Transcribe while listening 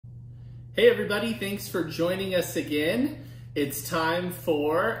Hey everybody, thanks for joining us again. It's time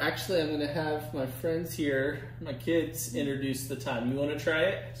for, actually I'm going to have my friends here, my kids, introduce the time. You want to try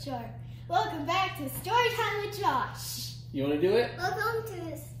it? Sure. Welcome back to Storytime with Josh. You want to do it? Welcome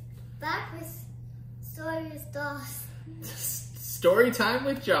to Back with Story with Josh. Story time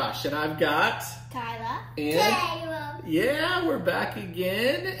with Josh, and I've got Kyla. and Caleb. yeah, we're back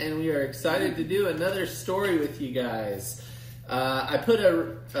again, and we are excited to do another story with you guys. I put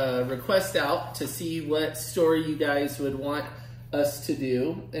a request out to see what story you guys would want us to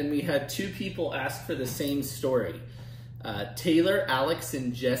do, and we had two people ask for the same story. Taylor, Alex,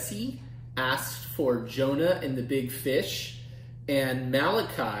 and Jesse asked for Jonah and the Big Fish, and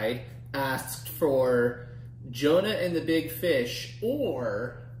Malachi asked for Jonah and the Big Fish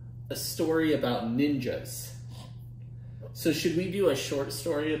or a story about ninjas. So should we do a short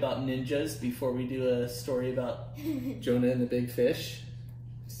story about ninjas before we do a story about Jonah and the Big Fish?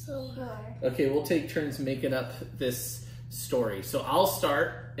 Sure. Okay, we'll take turns making up this story. So I'll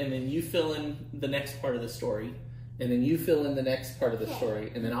start, and then you fill in the next part of the story, and then you fill in the next part of the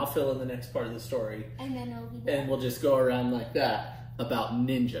story, and then I'll fill in the next part of the story. And then it'll be done. And we'll just go around like that about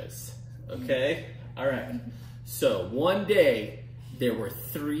ninjas. Okay? All right. So one day, there were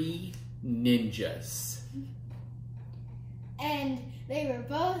 3 ninjas. And they were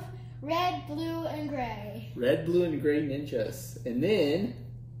both red, blue, and gray. Red, blue, and gray ninjas. And then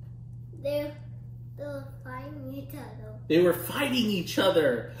They were fighting each other. they were fighting each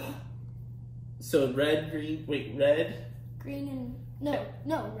other. So red, green, wait, red, Green and...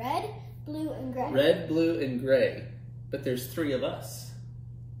 No, red, blue, and gray. red, blue, and gray. But there's 3 of us.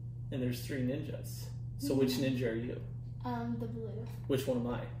 And there's 3 ninjas. So which ninja are you? The blue. Which one am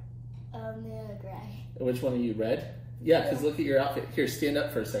I? The gray. Which one are you? Red? Yeah, because look at your outfit. Here, stand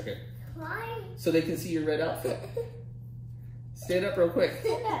up for a second. Why? So they can see your red outfit. Stand up real quick.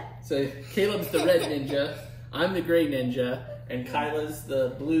 Stand up. So Caleb's the red ninja, I'm the gray ninja, and Kyla's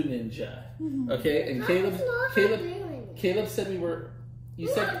the blue ninja. Okay, and Caleb said we were. You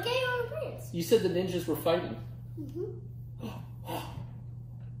said the ninjas were fighting.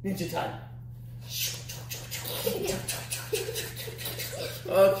 Ninja time.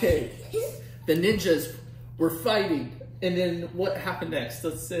 Okay, the ninjas were fighting, and then what happened next?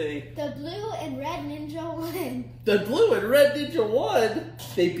 Let's say The blue and red ninja won. the blue and red ninja won.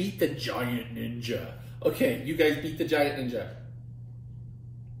 They beat the giant ninja. Okay, you guys beat the giant ninja.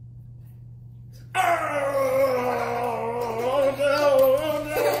 Oh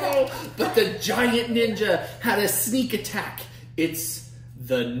no! But the giant ninja had a sneak attack. It's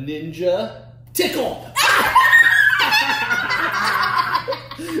the ninja tickle.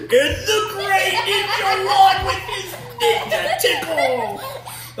 And the great ninja won with his ninja tickle.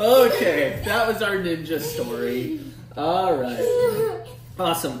 Okay, that was our ninja story. All right.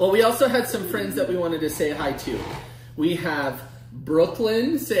 Awesome. Well, we also had some friends that we wanted to say hi to. We have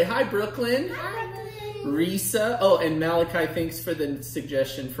Brooklyn. Say hi, Brooklyn. Risa. Oh, and Malachi, thanks for the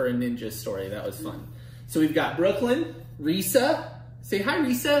suggestion for a ninja story. That was fun. So we've got Brooklyn, Risa. Say hi,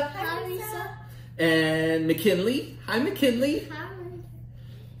 Risa. Hi, Lisa. And McKinley. Hi, McKinley. Hi.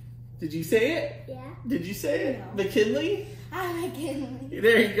 Did you say it? Yeah. Did you say it? No. McKinley? Hi, McKinley.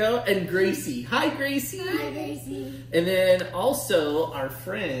 There you go. And Gracie. Hi, Gracie. Hi, Gracie. And then also our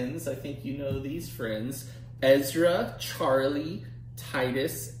friends, I think you know these friends, Ezra, Charlie,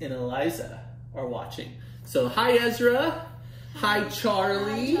 Titus, and Eliza are watching. So hi, Ezra. Hi,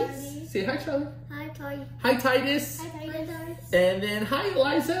 Charlie. Hi, Charlie. Say hi, Charlie. Hi, Toy. Hi, Titus. Hi, Titus. And then hi,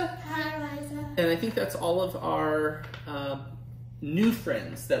 Eliza. Hi, Liza. And I think that's all of our new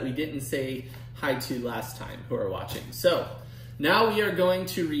friends that we didn't say hi to last time who are watching. So now we are going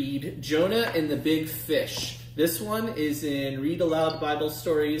to read Jonah and the Big Fish. This one is in Read Aloud Bible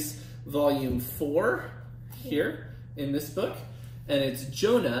Stories, Volume 4, here in this book. And it's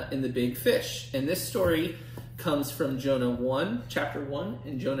Jonah and the Big Fish. And this story comes from Jonah 1, chapter 1,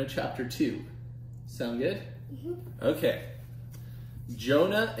 and Jonah chapter 2. Sound good? Okay.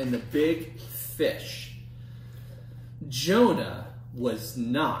 Jonah and the Big Fish. Jonah was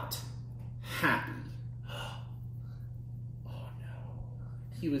not happy. Oh no.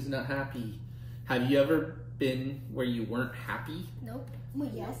 He was not happy. Have you ever been where you weren't happy? Nope. Well,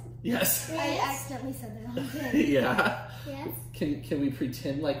 yes. Yes. I accidentally said that all day. Yeah. Yes. Can we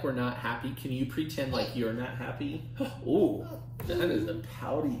pretend like we're not happy? Can you pretend like you're not happy? Oh, that is a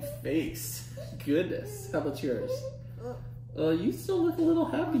pouty face. Goodness. How about yours? You still look a little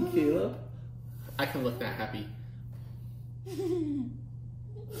happy, Caleb. I can look that happy.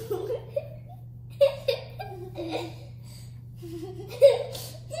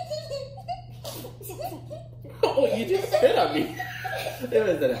 Oh, you just spit on me. It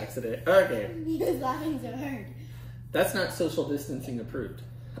was an accident. Okay. He was laughing so hard. That's not social distancing approved.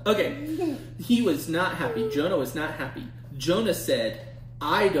 Okay. He was not happy. Jonah was not happy. Jonah said,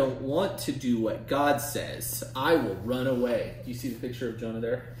 I don't want to do what God says. I will run away. Do you see the picture of Jonah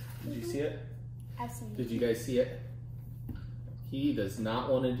there? Did you see it? Absolutely. Did you guys see it? He does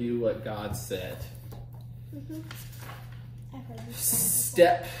not want to do what God said. I've heard this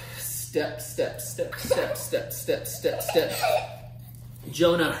Step, step, step, step, step, step, step, step, step.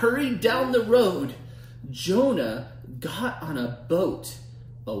 Jonah hurried down the road. Jonah got on a boat.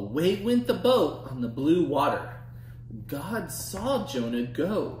 Away went the boat on the blue water. God saw Jonah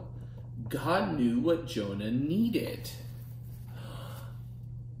go. God knew what Jonah needed.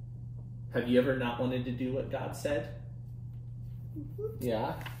 Have you ever not wanted to do what God said?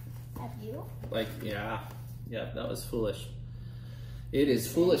 Yeah? Have you? Like, yeah, that was foolish. It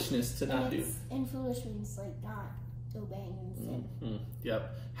is foolishness to not do. And foolish means like not obeying and sin.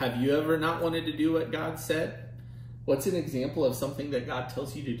 Yep. Have you ever not wanted to do what God said? What's an example of something that God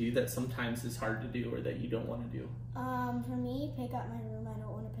tells you to do that sometimes is hard to do or that you don't want to do? For me, pick up my room. I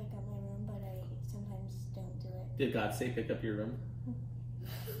don't want to pick up my room, but I sometimes don't do it. Did God say pick up your room?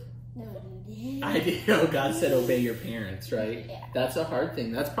 No, you did. I did. Oh, God said obey your parents, right? Yeah. That's a hard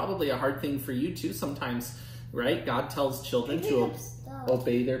thing. That's probably a hard thing for you too sometimes, right? God tells children to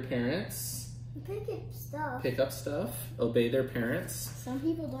obey their parents. Pick up stuff. Obey their parents. Some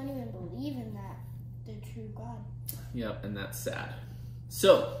people don't even believe in that, the true God. Yep, and that's sad.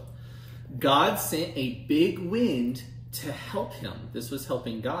 So, God sent a big wind to help him. This was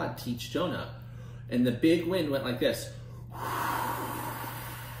helping God teach Jonah. And the big wind went like this.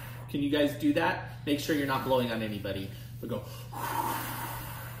 Can you guys do that? Make sure you're not blowing on anybody. But go.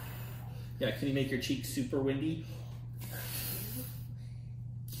 Yeah, can you make your cheeks super windy?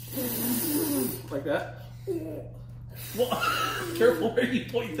 Like that? Well, careful where you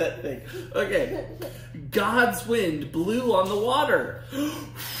point that thing. Okay. God's wind blew on the water.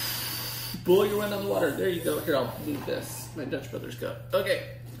 Blow your wind on the water. There you go. Here, I'll move this. My Dutch brothers go.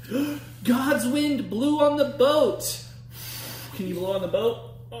 Okay. God's wind blew on the boat. Can you blow on the boat?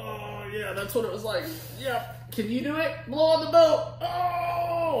 Oh, yeah, that's what it was like. Yep. Can you do it? Blow on the boat.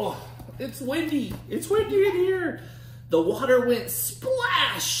 Oh, it's windy. It's windy in here. The water went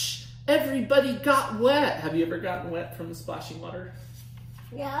splash. Everybody got wet. Have you ever gotten wet from the splashing water?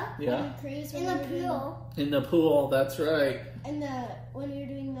 Yeah. Yeah. In the pool. In the pool, that's right. And when you're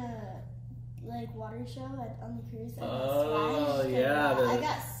doing the water show on the cruise. Oh, yeah. I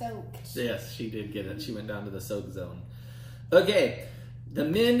got soaked. Yes, she did get it. She went down to the soak zone. Okay. The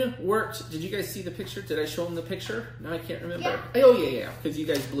men worked. Did you guys see the picture? Did I show them the picture? No, I can't remember. Yeah. Oh, yeah, because you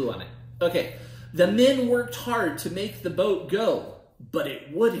guys blew on it. Okay. The men worked hard to make the boat go, but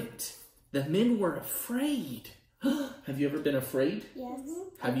it wouldn't. The men were afraid. Have you ever been afraid? Yes.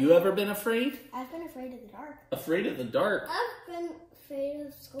 Have you ever been afraid? I've been afraid of the dark. Afraid of the dark? I've been afraid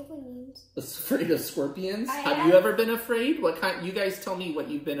of scorpions. Afraid of scorpions? Have you ever been afraid? What kind? You guys tell me what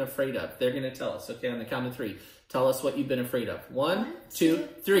you've been afraid of. They're going to tell us. Okay, on the count of 3. Tell us what you've been afraid of. 1, 2,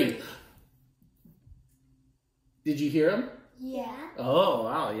 3. Did you hear them? Yeah. Oh,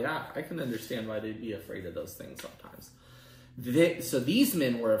 wow, yeah. I can understand why they'd be afraid of those things sometimes. So these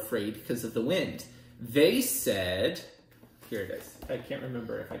men were afraid because of the wind. They said, here it is. I can't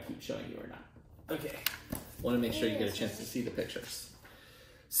remember if I keep showing you or not. Okay. Want to make sure you get a chance to see the pictures.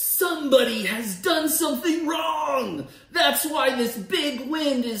 Somebody has done something wrong. That's why this big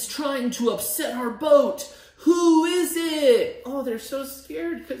wind is trying to upset our boat. Who is it? Oh, they're so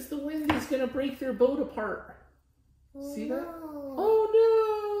scared because the wind is going to break their boat apart. See that?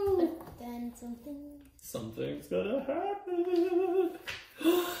 Oh no! But then something's gonna happen.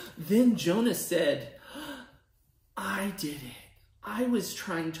 Then Jonah said, I did it. I was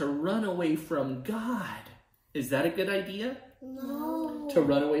trying to run away from God. Is that a good idea? No. To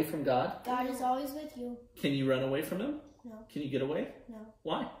run away from God? God is always with you. Can you run away from him? No. Can you get away? No.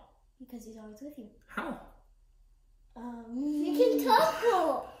 Why? Because he's always with you. How? You can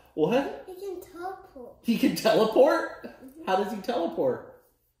teleport. What? You can teleport. He can teleport? How does he teleport?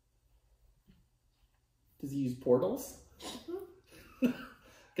 Does he use portals?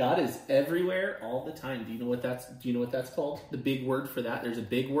 God is everywhere all the time. Do you know what that's called? The big word for that? There's a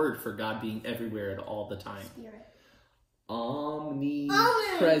big word for God being everywhere at all the time. Spirit.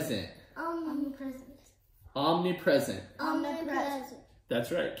 Omnipresent. Omnipresent. Omnipresent.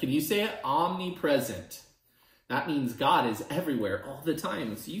 That's right. Can you say it? Omnipresent. That means God is everywhere all the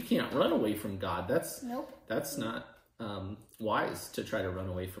time. So you can't run away from God. That's not wise to try to run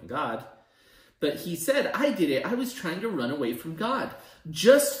away from God. But he said, I did it. I was trying to run away from God.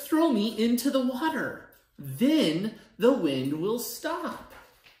 Just throw me into the water. Then the wind will stop.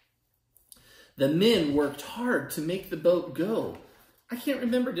 The men worked hard to make the boat go. I can't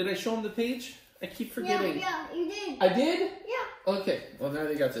remember. Did I show them the page? I keep forgetting. Yeah, you did. I did? Yeah. Okay. Well, now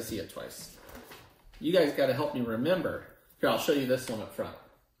they got to see it twice. You guys got to help me remember. Here, I'll show you this one up front.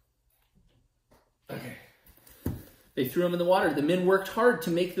 Okay. They threw him in the water. The men worked hard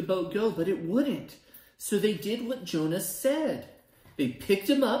to make the boat go, but it wouldn't. So they did what Jonah said. They picked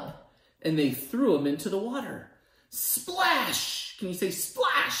him up and they threw him into the water. Splash! Can you say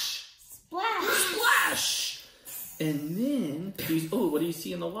splash? Splash. Splash! And then, what do you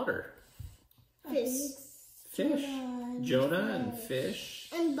see in the water? Fish. Fish. Jonah and fish.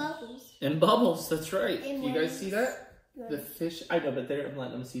 And bubbles. And bubbles, that's right. And You guys see that? Yes. The fish. I know, but I'm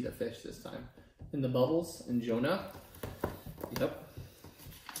letting them see the fish this time. And the bubbles and Jonah. Yep.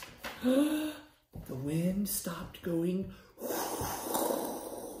 The wind stopped going.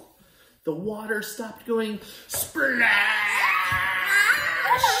 The water stopped going. Splash!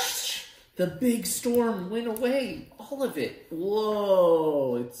 The big storm went away. All of it.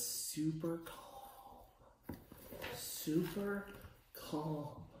 Whoa, it's super calm. Super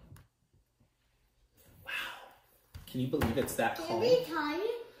calm. Wow. Can you believe it's that calm? Can we tie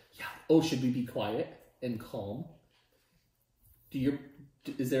it? Yeah. Oh, should we be quiet and calm?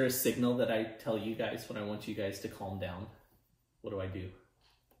 Is there a signal that I tell you guys when I want you guys to calm down? What do I do?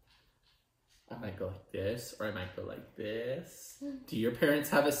 I might go like this, or I might go like this. Do your parents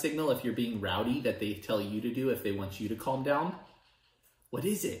have a signal if you're being rowdy that they tell you to do if they want you to calm down? What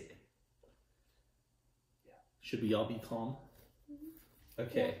is it? Should we all be calm?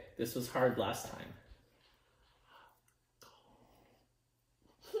 Okay, this was hard last time.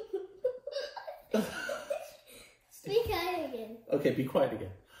 Be quiet again. Okay, be quiet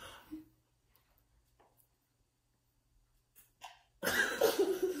again.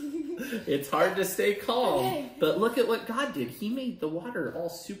 It's hard to stay calm, but look at what God did. He made the water all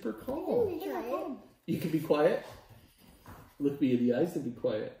super calm. You can be quiet. Look me in the eyes and be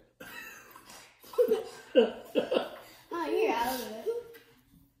quiet. Oh, you're out of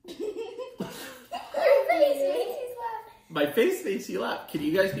it. My face makes you laugh. Can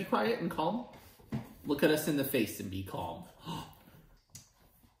you guys be quiet and calm? Look at us in the face and be calm.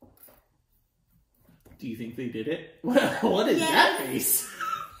 Do you think they did it? Well, what is that face?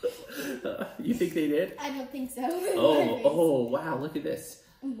 You think they did? I don't think so. Oh, wow, look at this.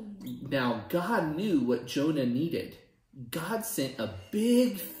 Now, God knew what Jonah needed. God sent a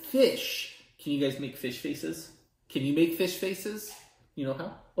big fish. Can you guys make fish faces? Can you make fish faces? You know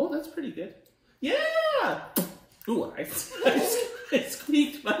how? Oh, that's pretty good. Yeah! Ooh, I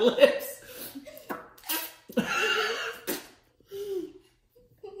squeaked my lips.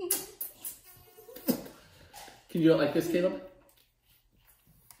 Can you do it like this, Caleb?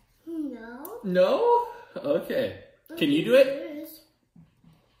 No. No? Okay. Can you do it?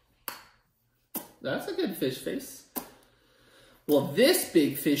 That's a good fish face. Well, this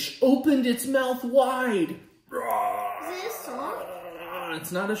big fish opened its mouth wide. Is it a shark?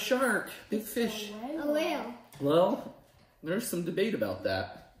 It's not a shark. Big fish. A whale. Well, there's some debate about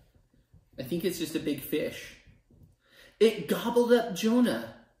that. I think it's just a big fish. It gobbled up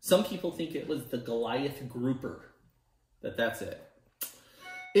Jonah. Some people think it was the Goliath grouper. That's it.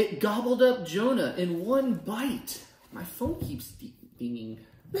 It gobbled up Jonah in one bite. My phone keeps dinging.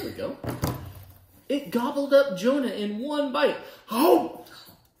 There we go. It gobbled up Jonah in one bite. Oh!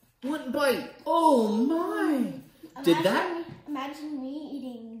 One bite. Oh my! Imagine me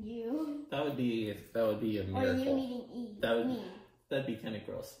eating you. That would be a miracle. Or you eating me. That'd be kind of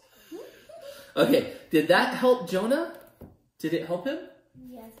gross. Okay, did that help Jonah? Did it help him?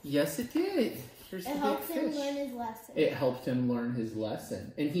 Yes. Yes, it did. Here's the It big helped him fish. learn his lesson. It helped him learn his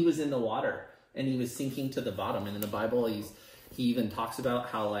lesson. And he was in the water and he was sinking to the bottom. And in the Bible, he even talks about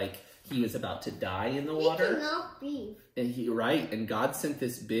how like he was about to die in the water. He cannot breathe. And God sent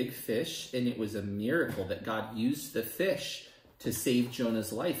this big fish, and it was a miracle that God used the fish to save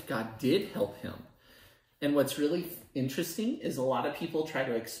Jonah's life. God did help him. And what's really interesting is a lot of people try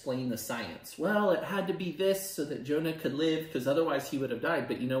to explain the science. Well, it had to be this so that Jonah could live because otherwise he would have died.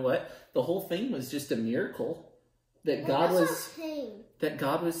 But you know what? The whole thing was just a miracle that God was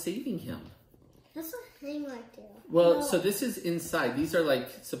saving him. That's a hang right there. Well, so this is inside. These are like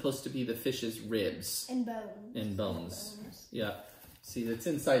supposed to be the fish's ribs And bones. and bones. Yeah. See, it's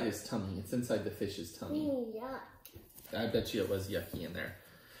inside his tummy. It's inside the fish's tummy. Yeah. I bet you it was yucky in there.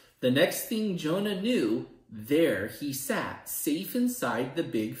 The next thing Jonah knew, there he sat, safe inside the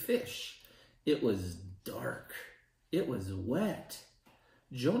big fish. It was dark. It was wet.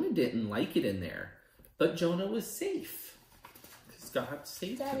 Jonah didn't like it in there, but Jonah was safe because God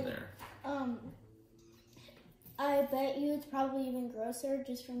saved him there. I bet you it's probably even grosser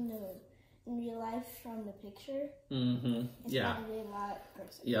just from in real life from the picture. Mm-hmm. It's Yeah. probably a lot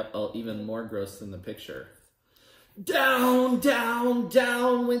grosser. Yep, even more gross than the picture. Down, down,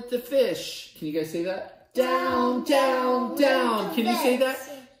 down went the fish. Can you guys say that? Down, down, down. Can you say that?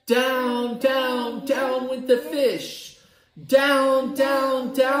 Down, down, down went the fish. Down,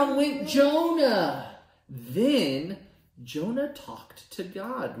 down, down went Jonah. Then Jonah talked to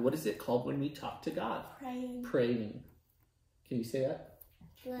God. What is it called when we talk to God? Praying. Praying. Can you say that?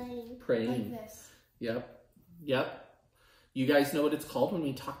 Playing. Praying. Like this. Yep. Yep. You guys know what it's called when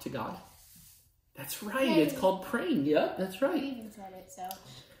we talk to God? That's right. Praying. It's called praying. Yep, that's You right. even said it, so.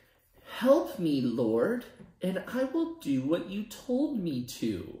 Help me, Lord, and I will do what you told me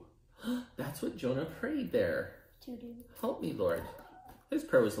to. That's what Jonah prayed there. To do. Help me, Lord. His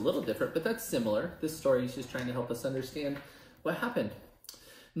prayer was a little different, but that's similar. This story is just trying to help us understand what happened.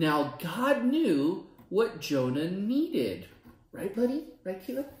 Now, God knew what Jonah needed. Right, buddy? Right,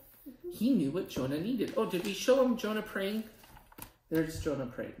 Caleb? Mm-hmm. He knew what Jonah needed. Oh, did we show him Jonah praying? There's Jonah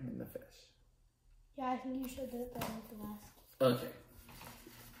praying in the fish. Yeah, I think you showed that at the last. Okay.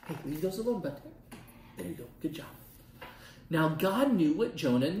 Hey, leave those alone, bud. There you go. Good job. Now, God knew what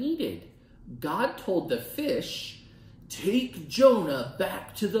Jonah needed. God told the fish, take Jonah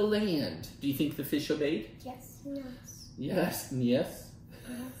back to the land. Do you think the fish obeyed? Yes. Yes. Yes. Yes.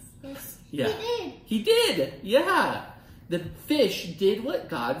 Yes. Yeah. He did. He did. Yeah. The fish did what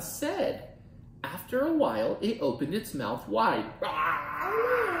God said. After a while, it opened its mouth wide.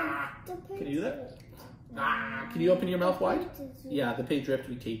 Can you do that? Can you open your mouth wide? Yeah, the page ripped.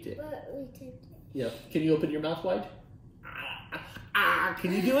 We taped it. But we taped it. Yeah. Can you open your mouth wide?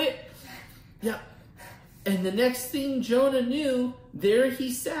 Can you do it? Yeah. And the next thing Jonah knew, there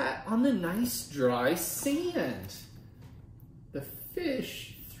he sat on the nice dry sand. The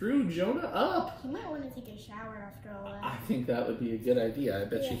fish threw Jonah up. You might want to take a shower after all that. I think that would be a good idea. I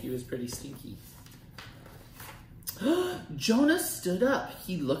bet you he was pretty stinky. Jonah stood up.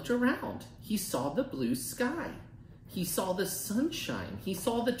 He looked around. He saw the blue sky. He saw the sunshine. He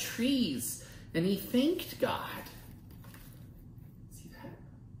saw the trees. And he thanked God. See that?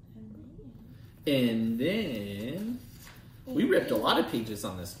 And then we ripped a lot of pages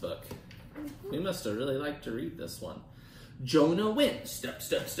on this book. We must have really liked to read this one. Jonah went step,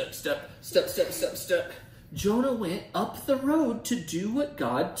 step, step, step, step, step, step, step. Jonah went up the road to do what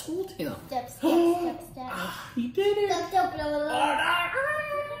God told him. Step, step, step, step. He did it. Step, step, blah, blah, blah.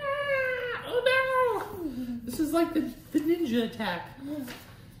 Oh no! This is like the ninja attack.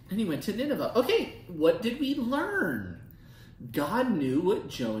 And he went to Nineveh. Okay, what did we learn? God knew what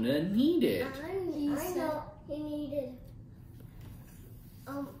Jonah needed. I know he needed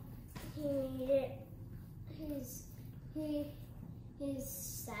he's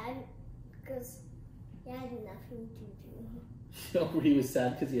sad because he had nothing to do. He was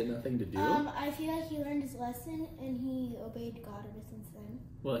sad because he had nothing to do? I feel like he learned his lesson and he obeyed God ever since then.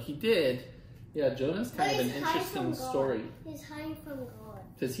 Well, he did. Yeah, Jonah's kind of an interesting story. He's hiding from God.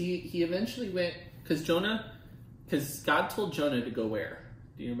 Because he eventually went, because God told Jonah to go where?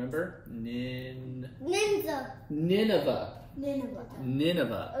 Do you remember? Ninja. Nineveh.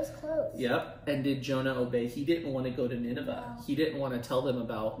 That was close. Yep. And did Jonah obey? He didn't want to go to Nineveh. No. He didn't want to tell them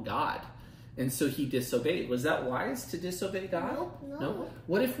about God. And so he disobeyed. Was that wise to disobey God? No.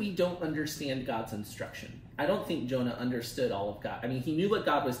 What if we don't understand God's instruction? I don't think Jonah understood all of God. I mean, he knew what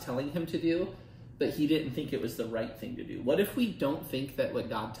God was telling him to do, but he didn't think it was the right thing to do. What if we don't think that what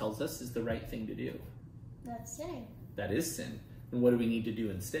God tells us is the right thing to do? That's sin. That is sin. And what do we need to do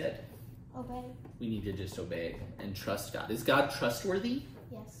instead? Obey. We need to just obey and trust God. Is God trustworthy?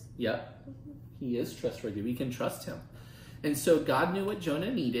 Yes. Yep. He is trustworthy. We can trust him. And so God knew what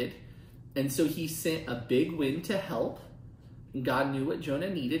Jonah needed. And so he sent a big wind to help. God knew what Jonah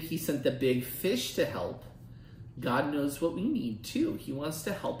needed. He sent the big fish to help. God knows what we need too. He wants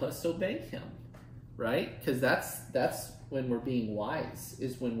to help us obey him. Right? Because that's when we're being wise,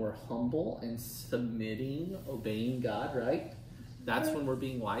 is when we're humble and submitting, obeying God, right? That's when we're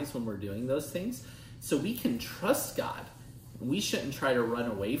being wise, when we're doing those things. So we can trust God. We shouldn't try to run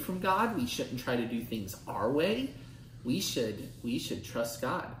away from God. We shouldn't try to do things our way. We should trust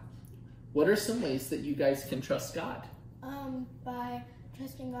God. What are some ways that you guys can trust God? By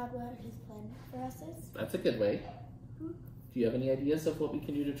trusting God what his plan for us is. That's a good way. Do you have any ideas of what we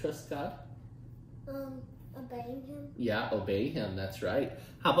can do to trust God? Obeying him. Yeah, obey him. That's right.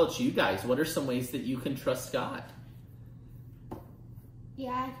 How about you guys? What are some ways that you can trust God?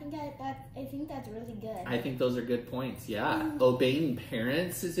 Yeah, I think that's really good. I think those are good points. Yeah. Obeying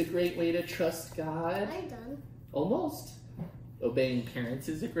parents is a great way to trust God. I'm done. Almost. Obeying parents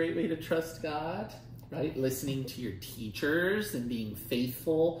is a great way to trust God. right? Listening to your teachers and being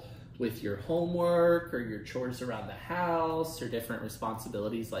faithful with your homework or your chores around the house or different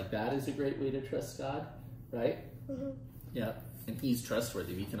responsibilities like that is a great way to trust God, right? Mm-hmm. Yeah, and He's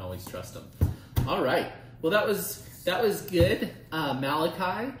trustworthy. We can always trust Him. All right. Well, that was good.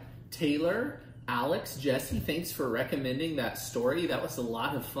 Malachi, Taylor, Alex, Jesse, thanks for recommending that story. That was a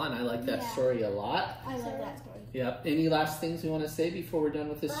lot of fun. I like that story a lot. I love that story. Yep. Any last things we want to say before we're done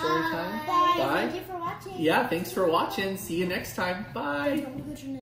with this story time? Bye. Bye. Thank you for watching. Yeah, thanks for watching. See you next time. Bye.